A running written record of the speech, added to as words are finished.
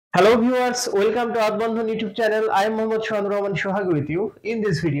Hello viewers, welcome to Earthbondhon YouTube channel. I am Mohammad Shohan Shohag with you. In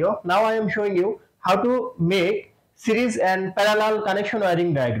this video, now I am showing you how to make series and parallel connection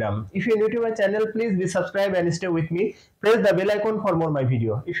wiring diagram. If you are new to my channel, please be subscribed and stay with me. Press the bell icon for more my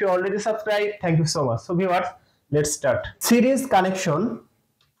video. If you already subscribed, thank you so much. So viewers, let's start. Series connection,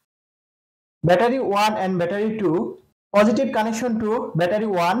 battery 1 and battery 2, positive connection to battery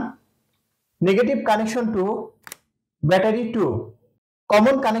 1, negative connection to battery 2.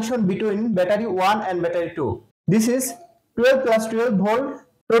 Common connection between battery 1 and battery 2. This is 12 plus 12 volt,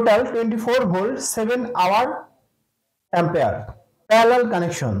 total 24 volt, 7 hour ampere. Parallel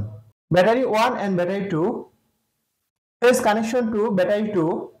connection. Battery 1 and battery 2. Phase connection to battery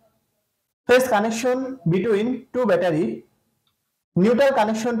 2. Phase connection between two battery. Neutral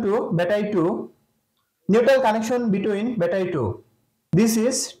connection to battery 2. Neutral connection between battery 2. This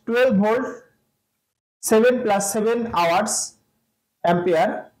is 12 volt, 7 plus 7 hours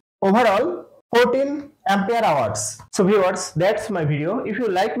ampere, overall 14 ampere hours. So viewers, that's my video. If you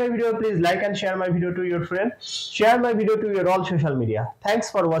like my video, please like and share my video to your friend. Share my video to your all social media. Thanks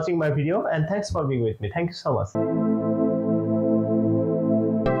for watching my video and thanks for being with me. Thank you so much.